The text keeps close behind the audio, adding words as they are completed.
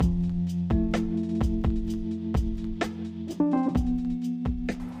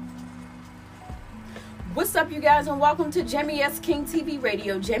What's up, you guys, and welcome to Jamie S. King TV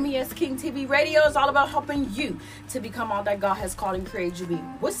Radio. Jamie S. King TV Radio is all about helping you to become all that God has called and created you to be.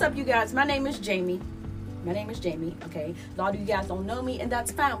 What's up, you guys? My name is Jamie. Okay? A lot of you guys don't know me, and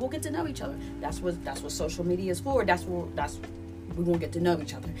that's fine. We'll get to know each other. That's what social media is for. We're going to get to know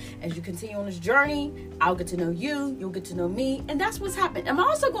each other. As you continue on this journey, I'll get to know you, you'll get to know me, and that's what's happened. I'm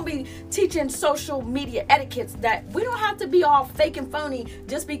also going to be teaching social media etiquettes that we don't have to be all fake and phony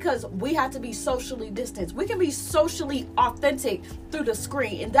just because we have to be socially distanced. We can be socially authentic through the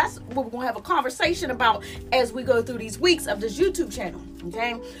screen, and that's what we're going to have a conversation about as we go through these weeks of this YouTube channel,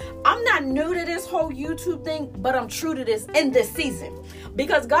 okay? I'm not new to this whole YouTube thing, but I'm true to this in this season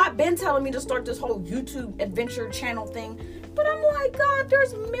because God been telling me to start this whole YouTube adventure channel thing. But I'm like, God,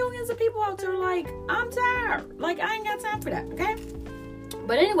 there's millions of people out there like, I'm tired. Like, I ain't got time for that, okay?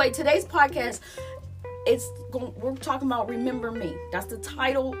 But anyway, today's podcast, we're talking about Remember Me. That's the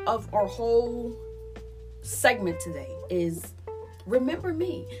title of our whole segment today is Remember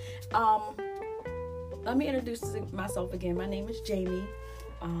Me. Let me introduce myself again. My name is Jamie.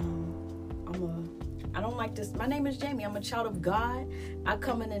 I don't like this. My name is Jamie. I'm a child of God. I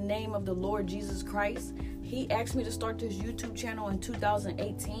come in the name of the Lord Jesus Christ. He asked me to start this YouTube channel in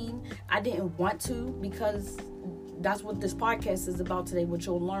 2018. I didn't want to because that's what this podcast is about today, which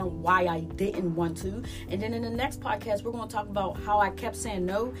you'll learn why I didn't want to. And then in the next podcast, we're going to talk about how I kept saying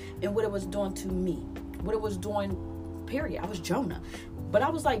no and what it was doing to me. What it was doing, period. I was Jonah. But I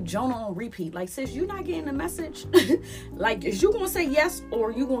was like Jonah on repeat. Like, sis, you're not getting the message. Like, is you going to say yes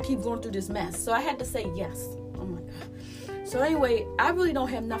or you going to keep going through this mess? So I had to say yes. Oh, my God. So anyway, I really don't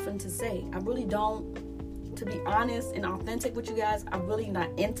have nothing to say. I really don't. To be honest and authentic with you guys, I'm really not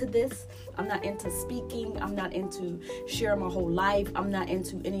into this. I'm not into speaking. I'm not into sharing my whole life. I'm not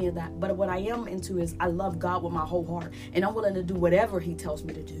into any of that. But what I am into is I love God with my whole heart. And I'm willing to do whatever he tells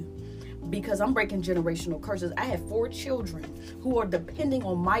me to do. Because I'm breaking generational curses. I have 4 children who are depending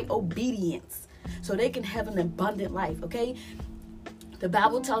on my obedience so they can have an abundant life, okay? The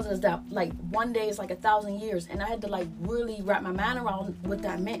Bible tells us that like one day is like 1,000 years, and I had to like really wrap my mind around what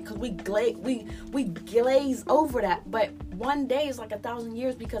that meant because we glaze over that. But one day is like 1,000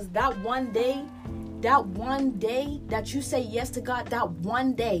 years because that one day that you say yes to God, that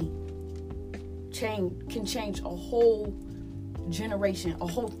one day can change a whole generation, a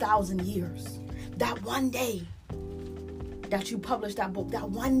whole 1,000 years. That one day that you published that book, that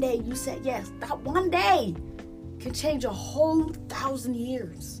one day you said yes, that one day can change a whole 1,000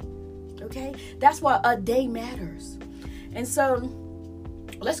 years. Okay? That's why a day matters. And so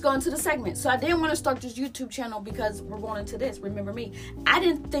let's go into the segment. So I didn't want to start this YouTube channel because we're going into this. Remember me. I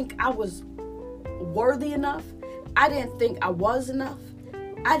didn't think I was worthy enough. I didn't think I was enough.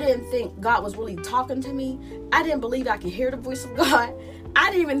 I didn't think God was really talking to me. I didn't believe I could hear the voice of God. I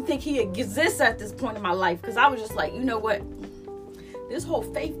didn't even think he exists at this point in my life because I was just like, you know what? This whole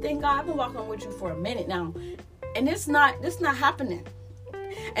faith thing, God, I've been walking with you for a minute now. And it's not happening.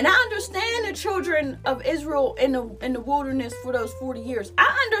 And I understand the children of Israel in the wilderness for those 40 years.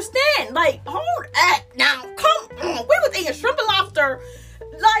 I understand. Like, hold up now. Come on. We was eating shrimp and lobster.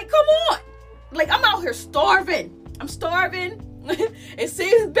 Like, come on. Like, I'm out here starving. I'm starving. It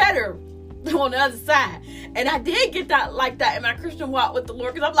seems better on the other side. And I did get that like that in my Christian walk with the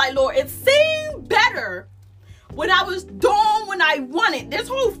Lord. Because I'm like, Lord, it seemed better when I was doing when I wanted. This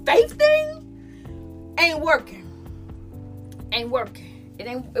whole faith thing ain't working.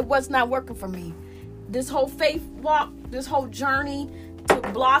 It was not working for me. This whole faith walk, this whole journey to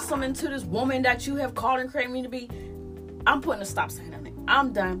blossom into this woman that you have called and created me to be, I'm putting a stop sign on it.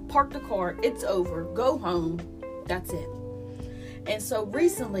 I'm done. Park the car. It's over. Go home. That's it. And so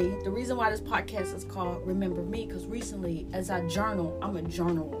recently, the reason why this podcast is called Remember Me, because recently, as I journal, I'm a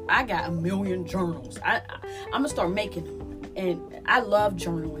journaler. I got a million journals. I'm going to start making them. And I love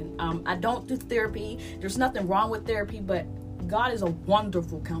journaling. I don't do therapy. There's nothing wrong with therapy, but God is a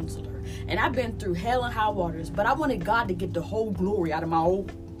wonderful counselor. And I've been through hell and high waters, but I wanted God to get the whole glory out of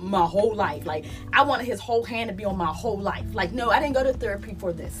my whole life. Like, I wanted his whole hand to be on my whole life. Like, no, I didn't go to therapy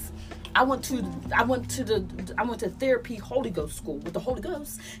for this. I went to therapy Holy Ghost school with the Holy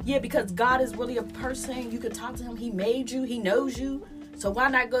Ghost. Yeah, because God is really a person. You could talk to him. He made you. He knows you. So why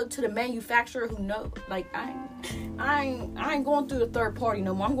not go to the manufacturer who knows? Like, I ain't going through the third party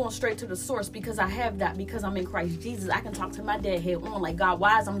no more. I'm going straight to the source because I have that. Because I'm in Christ Jesus, I can talk to my dad head on. Like, God,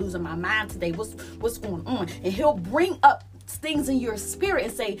 why is I'm losing my mind today? What's going on? And he'll bring up things in your spirit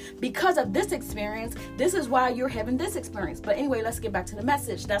and say, because of this experience, this is why you're having this experience. But anyway, let's get back to the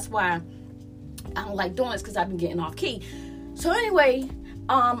message. That's why I don't like doing this, because I've been getting off key. So anyway,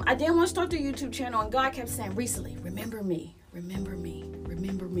 I didn't want to start the YouTube channel, and God kept saying recently, remember me, remember me,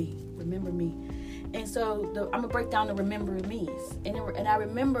 remember me, remember me. And so I'm going to break down the remember me's. And I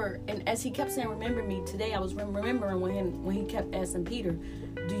remember, and as he kept saying, remember me, today I was remembering when he kept asking Peter,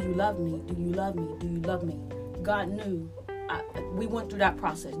 do you love me? Do you love me? Do you love me? God knew. We went through that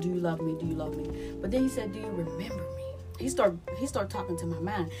process. Do you love me? Do you love me? But then he said, do you remember me? He started talking to my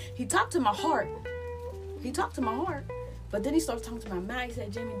mind. He talked to my heart. But then he started talking to my mind. He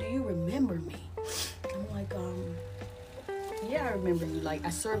said, Jamie, do you remember me? I'm like, yeah, I remember you. Like, I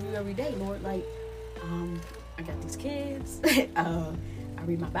serve you every day, Lord. Like, I got these kids. I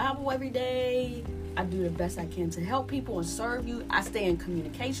read my Bible every day. I do the best I can to help people and serve you. I stay in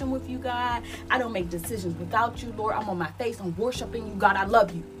communication with you, God. I don't make decisions without you, Lord. I'm on my face. I'm worshiping you, God. I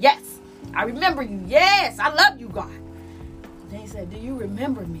love you. Yes. I remember you. Yes. I love you, God. Then he said, do you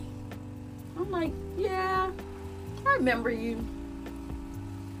remember me? I'm like, yeah, I remember you.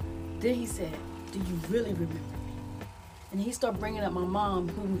 Then he said, do you really remember me? And he started bringing up my mom,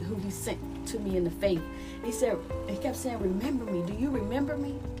 who he sent to me in the faith. He kept saying, remember me. Do you remember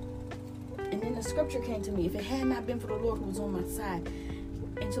me? And then the scripture came to me. If it had not been for the Lord who was on my side.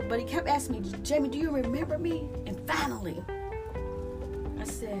 But he kept asking me, Jamie, do you remember me? And finally,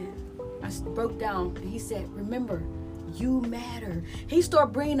 I broke down. And he said, remember, you matter. He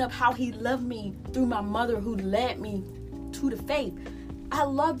started bringing up how he loved me through my mother who led me to the faith. I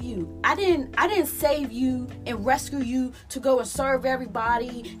love you. I didn't save you and rescue you to go and serve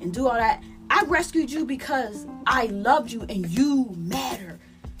everybody and do all that. I rescued you because I loved you and you matter.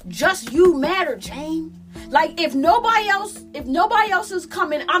 Just you matter, Jane. Like, if nobody else is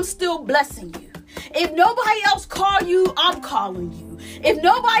coming, I'm still blessing you. If nobody else call you, I'm calling you. If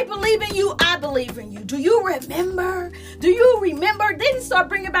nobody believe in you, I believe in you. Do you remember? Then he started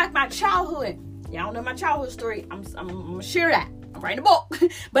bringing back my childhood. Y'all know my childhood story. I'm gonna share that. I'm writing a book,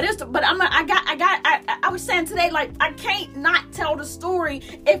 I was saying today, like, I can't not tell the story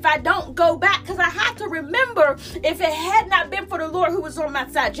if I don't go back, because I have to remember if it had not been for the Lord who was on my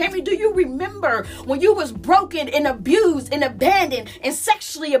side. Jamie, do you remember when you was broken and abused and abandoned and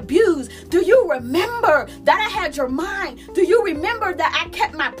sexually abused? Do you remember that I had your mind? Do you remember that I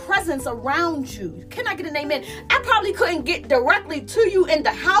kept my presence around you? Can I get an amen? I probably couldn't get directly to you in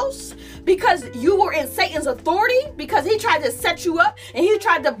the house because you were in Satan's authority, because he tried to set you up and he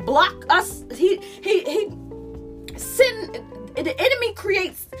tried to block us. Sin, the enemy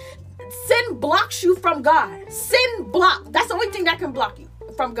creates, sin blocks you from God. That's the only thing that can block you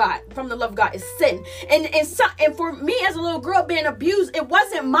from God, from the love of God, is sin. And for me as a little girl being abused, it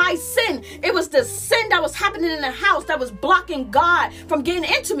wasn't my sin. It was the sin that was happening in the house that was blocking God from getting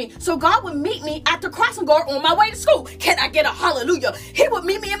into me. So God would meet me at the crossing guard on my way to school. Can I get a hallelujah? He would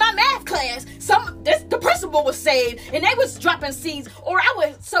meet me in my math class. The principal was saved and they was dropping seeds, or I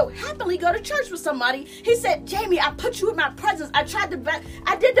would so happily go to church with somebody. He said, Jamie, I put you in my presence. I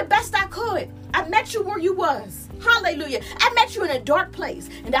did the best I could. I met you where you was. Hallelujah. I met you in a dark place.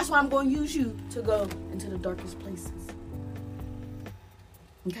 And that's why I'm going to use you to go into the darkest places.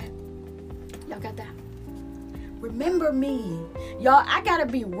 Okay? Y'all got that? Remember me. Y'all, I got to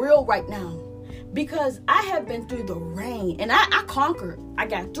be real right now, because I have been through the rain and I conquered. I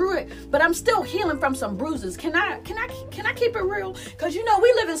got through it, but I'm still healing from some bruises. Can I keep it real? Because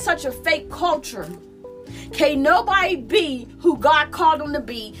we live in such a fake culture. Can't nobody be who God called them to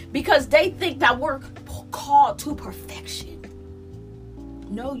be because they think that we're called to perfection.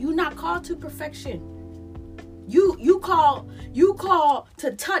 No, you're not called to perfection. You call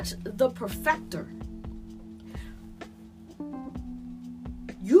to touch the perfecter.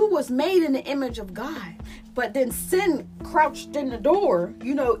 You was made in the image of God, but then sin crouched in the door.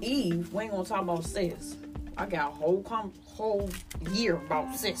 Eve. We ain't gonna talk about sis. I got a whole year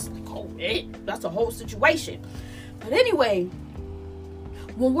about sis. That's a whole situation. But anyway,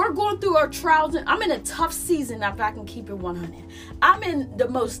 when we're going through our trials, and I'm in a tough season, if I can keep it 100. I'm in the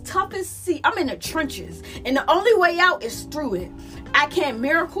most toughest I'm in the trenches, and the only way out is through it. I can't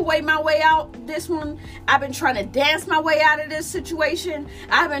miracle my way out this one. I've been trying to dance my way out of this situation.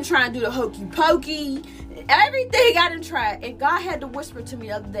 I've been trying to do the hokey pokey. Everything I done tried. And God had to whisper to me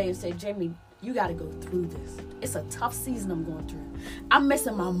the other day and say, Jamie, you got to go through this. It's a tough season I'm going through. I'm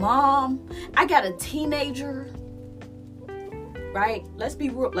missing my mom. I got a teenager. Right? Let's be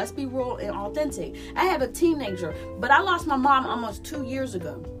real and authentic. I have a teenager, but I lost my mom almost 2 years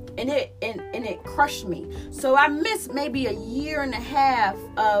ago. And it crushed me. So I missed maybe a year and a half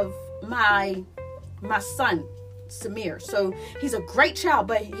of my son, Samir. So he's a great child,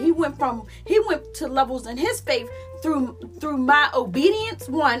 but he went to levels in his faith through my obedience,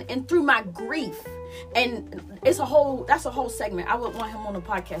 one, and through my grief. And that's a whole segment. I would want him on the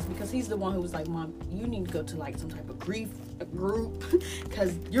podcast because he's the one who was like, Mom, you need to go to like some type of grief group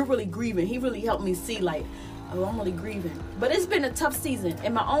because you're really grieving. He really helped me see like, oh, I'm really grieving. But it's been a tough season.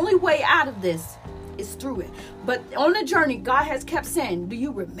 And my only way out of this is through it. But on the journey, God has kept saying, do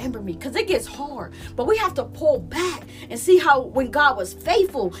you remember me? Because it gets hard. But we have to pull back and see how when God was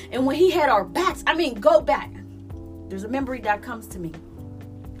faithful and when he had our backs. I mean, go back. There's a memory that comes to me.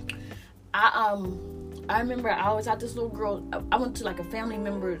 I remember I was at this little girl. I went to like a family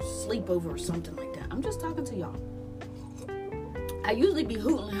member sleepover or something like that. I'm just talking to y'all. I usually be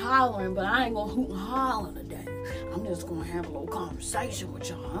hooting and hollering, but I ain't gonna hoot and holler today. I'm just gonna have a little conversation with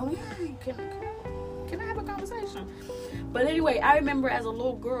y'all. Oh, yeah, can I have a conversation? But anyway, I remember as a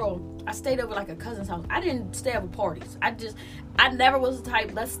little girl, I stayed over like a cousin's house. I didn't stay over parties. I never was the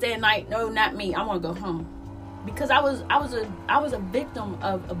type, let's stay at night. No, not me. I want to go home. Because I was a victim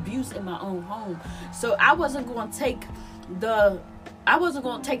of abuse in my own home. So I wasn't going to take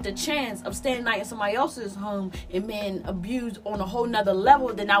the chance of staying night in somebody else's home and being abused on a whole nother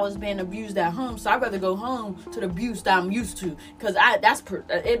level than I was being abused at home. So I'd rather go home to the abuse that I'm used to. Because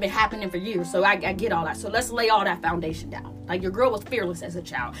it been happening for years. So I get all that. So let's lay all that foundation down. Like, your girl was fearless as a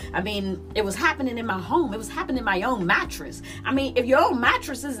child. I mean, it was happening in my home. It was happening in my own mattress. I mean, if your own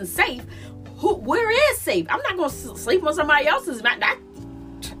mattress isn't safe, where is safe? I'm not going to sleep on somebody else's mattress.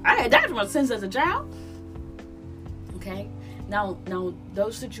 I had that since as a child. Okay? Now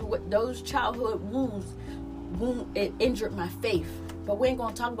those childhood wounds, it injured my faith. But we ain't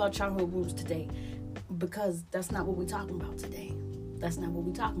gonna talk about childhood wounds today, because that's not what we're talking about today. That's not what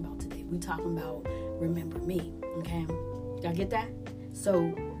we're talking about today. We're talking about remember me. Okay, y'all get that?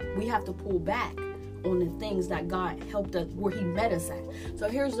 So we have to pull back on the things that God helped us, where He met us at. So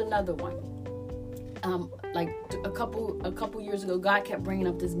here's another one. Like a couple years ago, God kept bringing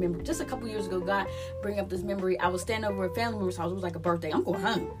up this memory. Just a couple years ago, God bring up this memory. I was standing over a family member's house. It was like a birthday. I'm going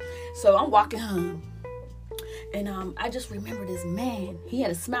home. So I'm walking home. And I just remember this man. He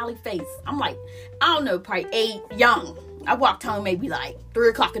had a smiley face. I'm like, I don't know, probably 8, young. I walked home maybe like 3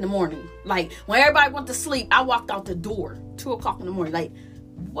 o'clock in the morning. Like, when everybody went to sleep, I walked out the door 2 o'clock in the morning. Like,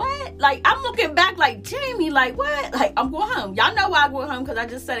 what? Like, I'm looking back like, Jamie, like, what? Like, I'm going home. Y'all know why I go home, because I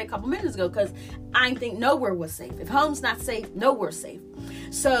just said it a couple minutes ago, because I didn't think nowhere was safe. If home's not safe, nowhere's safe.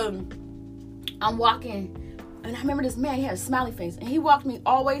 So I'm walking, and I remember this man, he had a smiley face, and he walked me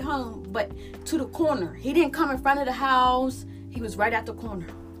all the way home, but to the corner. He didn't come in front of the house. He was right at the corner.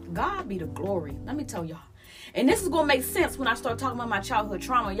 God be the glory. Let me tell y'all. And this is going to make sense when I start talking about my childhood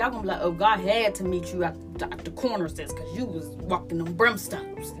trauma. Y'all going to be like, oh, God had to meet you at the corner, sis, because you was walking on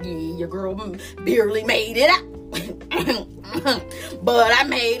brimstones. Yeah, your girl barely made it out. But I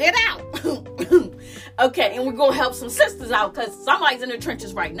made it out. Okay, and we're going to help some sisters out, because somebody's in the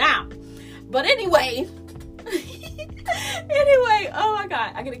trenches right now. But anyway, oh my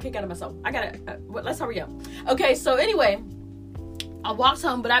God, I get a kick out of myself. Let's hurry up. Okay, so anyway, I walked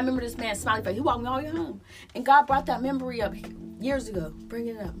home, but I remember this man's smiley face. He walked me all the way home. And God brought that memory up years ago,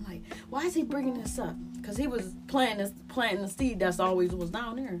 bringing it up. I'm like, why is he bringing this up? Because he was planting the seed that's always was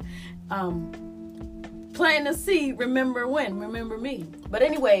down there. Planting the seed, remember me. But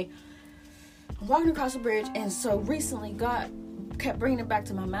anyway, I'm walking across the bridge, and so recently God kept bringing it back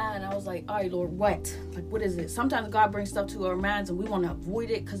to my mind. I was like, all right, Lord, what? Like, what is it? Sometimes God brings stuff to our minds and we want to avoid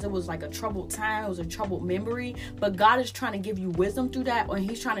it because it was like a troubled time. It was a troubled memory. But God is trying to give you wisdom through that, and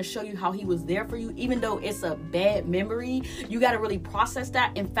He's trying to show you how He was there for you. Even though it's a bad memory, you got to really process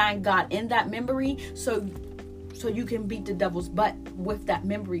that and find God in that memory so you can beat the devil's butt with that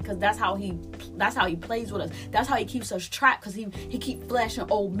memory, because that's how he plays with us. That's how he keeps us trapped, because he keep flashing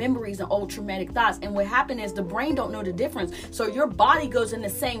old memories and old traumatic thoughts. And what happened is the brain don't know the difference, so your body goes in the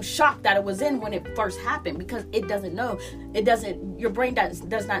same shock that it was in when it first happened, because it doesn't know. Your brain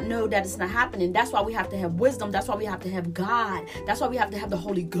does not know that it's not happening. That's why we have to have wisdom. That's why we have to have God. That's why we have to have the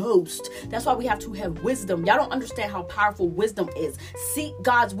Holy Ghost. That's why we have to have wisdom. Y'all don't understand how powerful wisdom is. Seek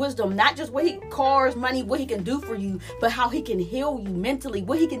God's wisdom, not just cars, money, what He can do for you, but how He can heal you mentally,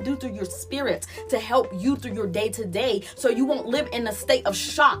 what He can do through your spirit to help you through your day to day, so you won't live in a state of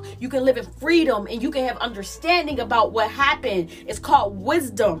shock. You can live in freedom, and you can have understanding about what happened. It's called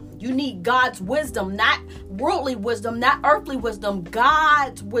wisdom. You need God's wisdom, not worldly wisdom, not earthly wisdom,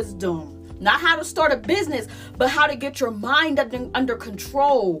 God's wisdom. Not how to start a business, but how to get your mind under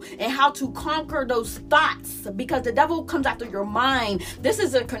control and how to conquer those thoughts, because the devil comes after your mind. This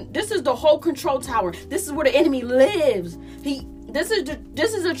is the whole control tower. This is where the enemy lives. This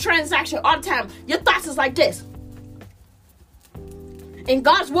is a transaction all the time. Your thoughts is like this, and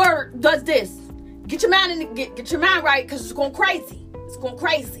God's word does this. Get your mind right, because it's going crazy. It's going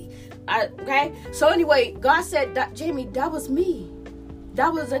crazy. Okay? So anyway, God said, Jamie, that was me.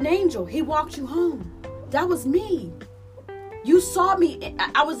 That was an angel. He walked you home. That was me. You saw me.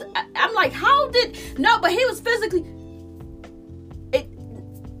 I'm like, how did... No, but he was physically...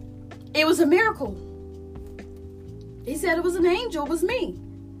 It was a miracle. He said it was an angel. It was me.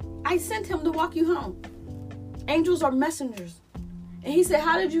 I sent him to walk you home. Angels are messengers. And he said,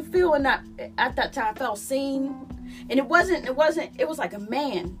 how did you feel at that time? I felt seen. And it was like a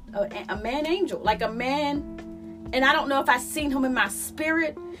man angel, like a man. And I don't know if I seen him in my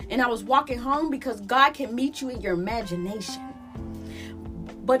spirit and I was walking home, because God can meet you in your imagination.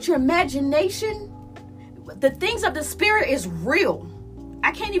 But your imagination, the things of the spirit is real.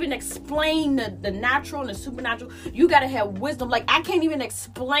 I can't even explain the natural and the supernatural. You got to have wisdom. Like, I can't even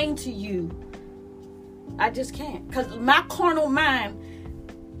explain to you. I just can't. Because my carnal mind,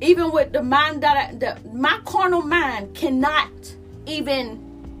 even with the mind my carnal mind cannot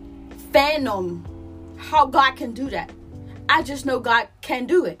even fathom how God can do that. I just know God can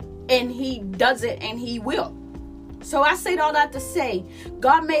do it. And he does it, and he will. So I said all that to say,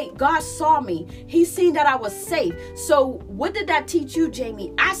 God saw me. He seen that I was safe. So what did that teach you,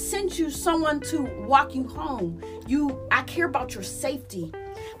 Jamie? I sent you someone to walk you home. I care about your safety.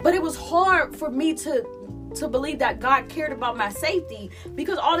 But it was hard for me to believe that God cared about my safety,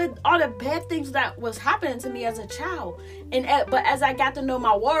 because all the bad things that was happening to me as a child. But as I got to know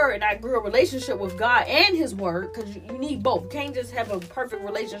my word, and I grew a relationship with God and his word, because you need both. You can't just have a perfect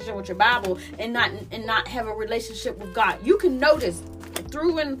relationship with your Bible and not have a relationship with God. You can know this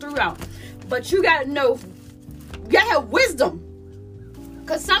through and throughout, but you got to know, you got to have wisdom,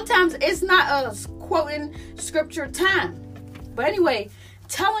 because sometimes it's not a quoting scripture time. But anyway,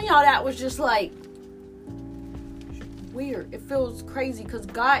 telling y'all that was just like weird. It feels crazy, because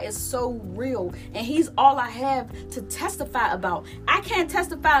God is so real, and he's all I have to testify about. I can't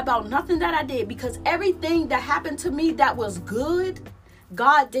testify about nothing that I did, because everything that happened to me that was good,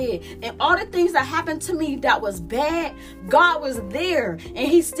 God did. And all the things that happened to me that was bad, God was there, and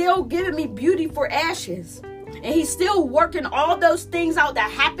he's still giving me beauty for ashes. And he's still working all those things out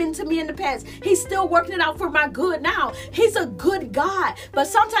that happened to me in the past. He's still working it out for my good now. He's a good God. But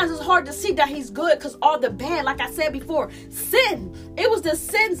sometimes it's hard to see that he's good, because all the bad, like I said before, sin. It was the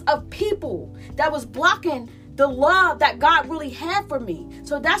sins of people that was blocking the love that God really had for me.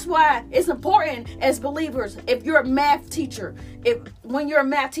 So that's why it's important as believers, if you're a math teacher, when you're a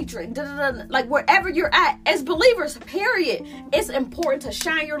math teacher, like wherever you're at, as believers, period, it's important to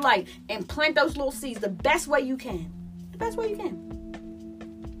shine your light and plant those little seeds the best way you can. The best way you can.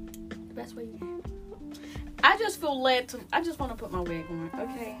 The best way you can. I just feel led I just want to put my wig on,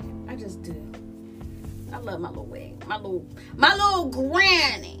 okay? I just do. I love my little wig. My little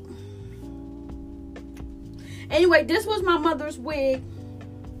granny. Anyway, this was my mother's wig.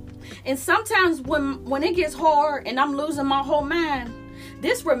 And sometimes when it gets hard and I'm losing my whole mind,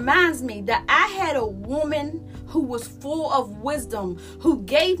 this reminds me that I had a woman who was full of wisdom, who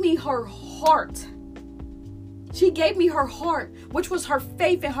gave me her heart. She gave me her heart, which was her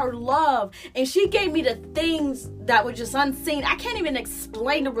faith and her love. And she gave me the things that were just unseen. I can't even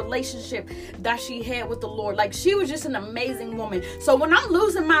explain the relationship that she had with the Lord. Like, she was just an amazing woman. So when I'm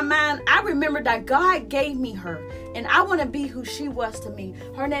losing my mind, I remember that God gave me her. And I want to be who she was to me.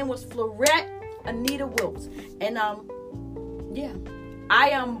 Her name was Florette Anita Wilkes. And yeah,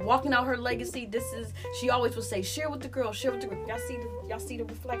 I am walking out her legacy. She always would say, share with the girl, share with the girl. Y'all see the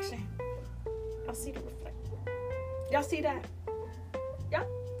reflection? Y'all see the reflection? Y'all see that?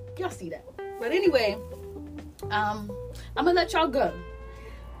 Y'all see that? But anyway, I'm gonna let y'all go.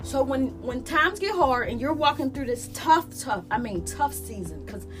 So when times get hard and you're walking through this tough season,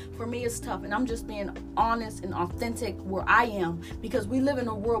 because for me it's tough, and I'm just being honest and authentic where I am, because we live in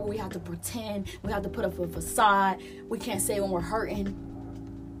a world where we have to pretend, we have to put up a facade, we can't say when we're hurting.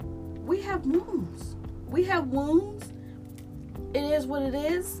 We have wounds. It is what it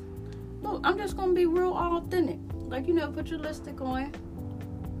is. Look, I'm just gonna be real authentic. Like, put your lipstick on.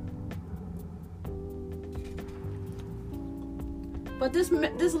 But this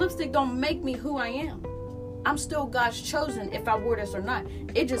lipstick don't make me who I am. I'm still God's chosen if I wear this or not.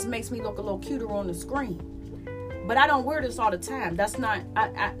 It just makes me look a little cuter on the screen. But I don't wear this all the time. That's not,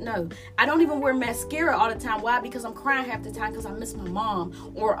 no. I don't even wear mascara all the time. Why? Because I'm crying half the time because I miss my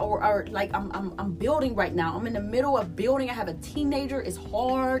mom. Or like I'm building right now. I'm in the middle of building. I have a teenager. It's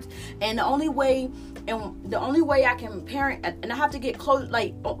hard. And the only way I can parent, and I have to get close,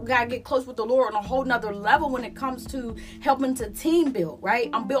 gotta get close with the Lord on a whole nother level when it comes to helping to team build, right?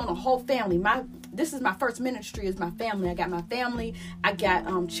 I'm building a whole family. This is my first ministry, is my family. I got my family. I got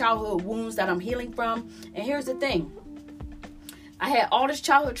childhood wounds that I'm healing from. And here's the thing. I had all this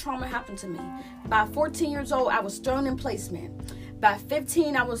childhood trauma happen to me. By 14 years old, I was thrown in placement. By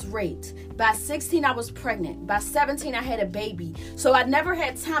 15, I was raped. By 16, I was pregnant. By 17, I had a baby. So I never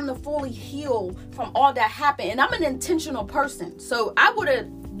had time to fully heal from all that happened. And I'm an intentional person. So I would have,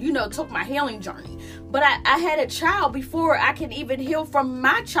 took my healing journey. But I had a child before I could even heal from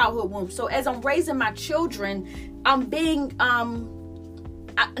my childhood wounds. So as I'm raising my children, I'm being, I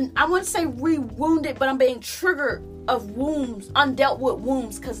wouldn't say re-wounded, but I'm being triggered of wounds, undealt with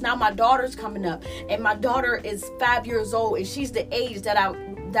wounds, because now my daughter's coming up, and my daughter is 5 years old, and she's the age that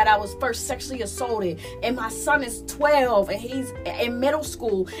I was first sexually assaulted, and my son is 12, and he's in middle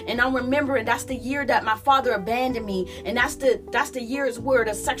school, and I'm remembering that's the year that my father abandoned me, and that's the years where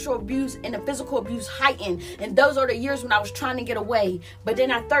the sexual abuse and the physical abuse heightened, and those are the years when I was trying to get away. But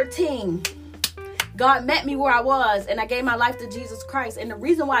then at 13, God met me where I was, and I gave my life to Jesus Christ. And the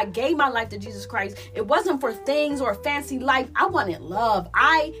reason why I gave my life to Jesus Christ, it wasn't for things or a fancy life. I wanted love.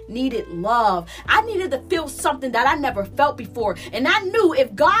 I needed love. I needed to feel something that I never felt before. And I knew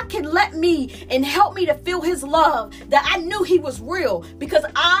if God could let me and help me to feel his love, that I knew he was real, because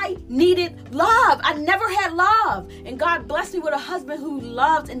I needed love. I never had love. And God blessed me with a husband who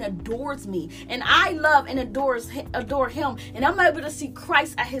loves and adores me. And I love and adore him. And I'm able to see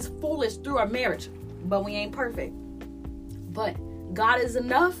Christ at his fullest through our marriage. But we ain't perfect. But God is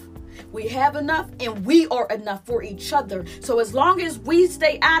enough. We have enough, and we are enough for each other. So as long as we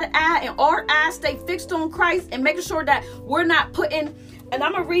stay eye to eye and our eyes stay fixed on Christ, and making sure that we're not putting, and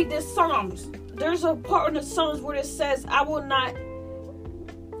I'm going to read this Psalms. There's a part in the Psalms where it says, I will not,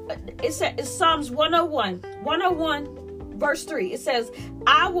 it's Psalms 101 verse 3. It says,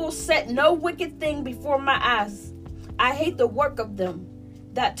 I will set no wicked thing before my eyes. I hate the work of them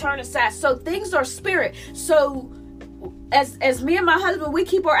that turn aside. So things are spirit. So as me and my husband, we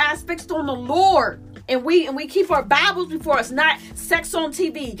keep our eyes fixed on the Lord, and we keep our Bibles before us, not sex on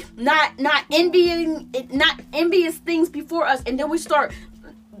TV, not envious things before us, and then we start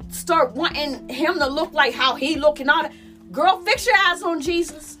wanting him to look like how he looking on it. Girl, fix your eyes on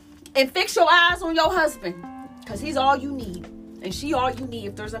Jesus, and fix your eyes on your husband, because he's all you need. And she all you need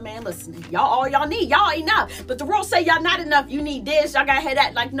if there's a man listening. Y'all all y'all need. Y'all enough. But the world say y'all not enough. You need this. Y'all gotta have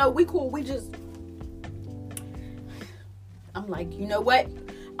that. Like, no, we cool. I'm like, you know what?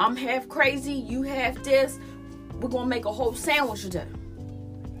 I'm half crazy. You half this. We're gonna make a whole sandwich today.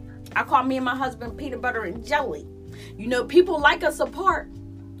 I call me and my husband peanut butter and jelly. People like us apart.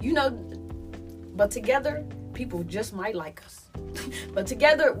 But together, people just might like us. But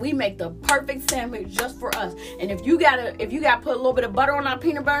together we make the perfect sandwich just for us. And if you gotta put a little bit of butter on our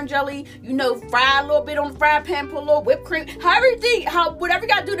peanut butter and jelly, fry a little bit on the fry pan, put a little whipped cream, whatever you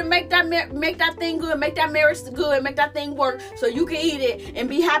gotta do to make that thing good, make that marriage good, make that thing work, so you can eat it and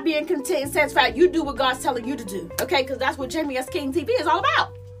be happy and content and satisfied. You do what God's telling you to do, okay? Because that's what Jamie S. King TV is all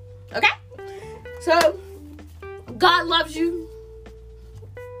about, okay? So God loves you.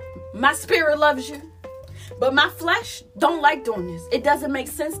 My spirit loves you. But my flesh don't like doing this. It doesn't make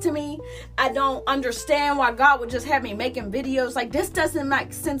sense to me. I don't understand why God would just have me making videos. Like, this doesn't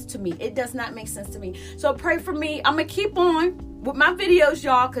make sense to me. It does not make sense to me. So pray for me. I'm going to keep on with my videos,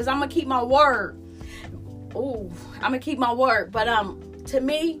 y'all, because I'm going to keep my word. I'm going to keep my word. But to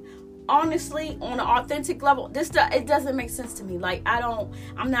me, honestly, on an authentic level, it doesn't make sense to me. Like,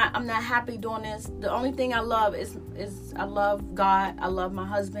 I'm not happy doing this. The only thing I love is I love God, I love my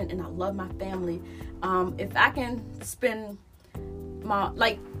husband, and I love my family. If I can spend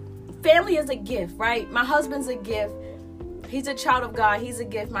family is a gift, right? My husband's a gift. He's a child of God. He's a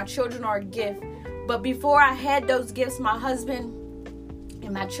gift. My children are a gift. But before I had those gifts, my husband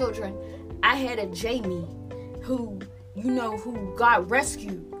and my children, I had a Jamie who God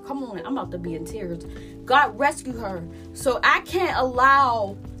rescued. Come on, I'm about to be in tears. God rescued her. So I can't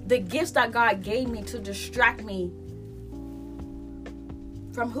allow the gifts that God gave me to distract me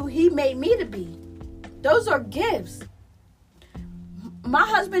from who he made me to be. Those are gifts. My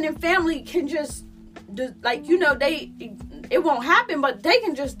husband and family can just, it won't happen, but they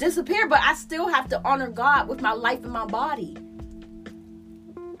can just disappear. But I still have to honor God with my life and my body.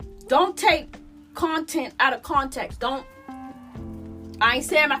 Don't take content out of context. I ain't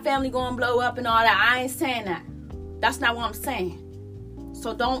saying my family gonna blow up and all that. I ain't saying that. That's not what I'm saying.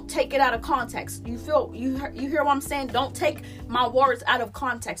 So don't take it out of context. You hear what I'm saying? Don't take my words out of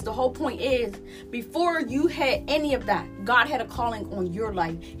context. The whole point is, before you had any of that, God had a calling on your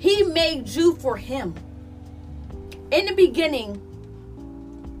life. He made you for him. In the beginning,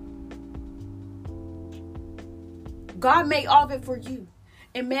 God made all of it for you.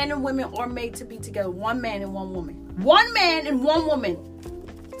 And men and women are made to be together. One man and one woman. One man and one woman.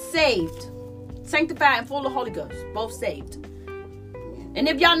 Saved. Sanctified and full of the Holy Ghost. Both saved. And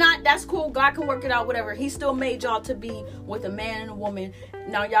if y'all not, that's cool. God can work it out, whatever. He still made y'all to be with a man and a woman.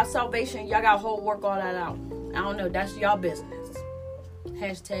 Now, y'all salvation, y'all got to whole work all that out. I don't know. That's y'all business.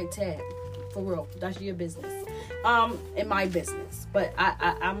 #tag. For real. That's your business. And my business. But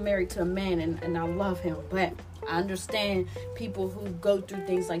I'm married to a man and I love him. But I understand people who go through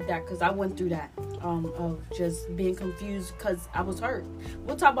things like that, because I went through that. Of just being confused because I was hurt.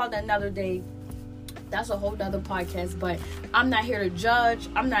 We'll talk about that another day. That's a whole nother podcast, but I'm not here to judge.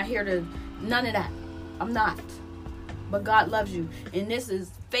 I'm not here to none of that. I'm not. But God loves you. And this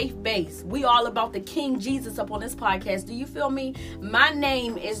is faith-based. We all about the King Jesus up on this podcast. Do you feel me? My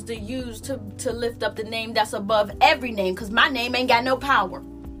name is to use to lift up the name that's above every name, because my name ain't got no power.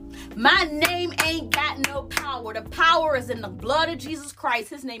 My name ain't got no power. The power is in the blood of Jesus Christ.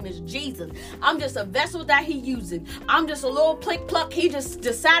 His name is Jesus. I'm just a vessel that he using. I'm just a little pluck he just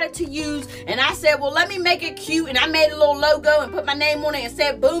decided to use. And I said, well, let me make it cute. And I made a little logo and put my name on it and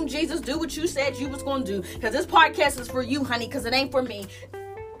said, boom, Jesus, do what you said you was going to do. Because this podcast is for you, honey, because it ain't for me.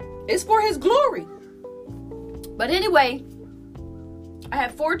 It's for his glory. But anyway, I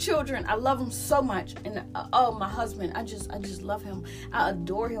have 4 children. I love them so much. And my husband, I just love him. I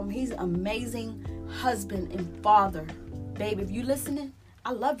adore him. He's an amazing husband and father. Babe, if you listening,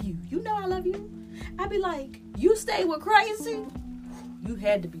 I love you. You know I love you. I be like, you stay with crazy? You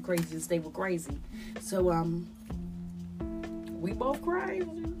had to be crazy to stay with crazy. So, we both crazy.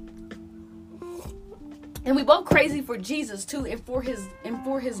 And we both crazy for Jesus too, and for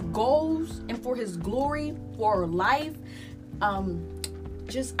his goals, and for his glory, for our life.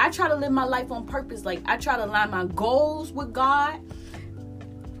 I try to live my life on purpose. Like, I try to align my goals with God.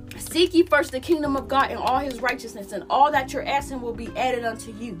 Seek ye first the kingdom of God and all his righteousness, and all that you're asking will be added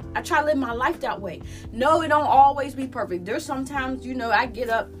unto you. I try to live my life that way. No, it don't always be perfect. There's sometimes, I get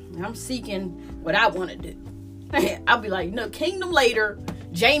up and I'm seeking what I want to do. I'll be like, no, kingdom later,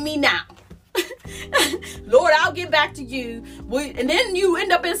 Jamie now. Lord, I'll get back to you. And then you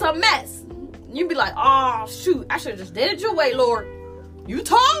end up in some mess. You be like, oh, shoot, I should have just did it your way, Lord. You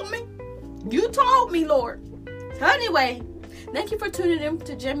told me, Lord. So anyway, thank you for tuning in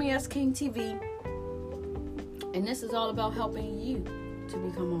to Jimmy S. King TV. And this is all about helping you to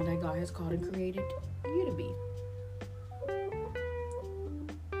become all that God has called and created you to be.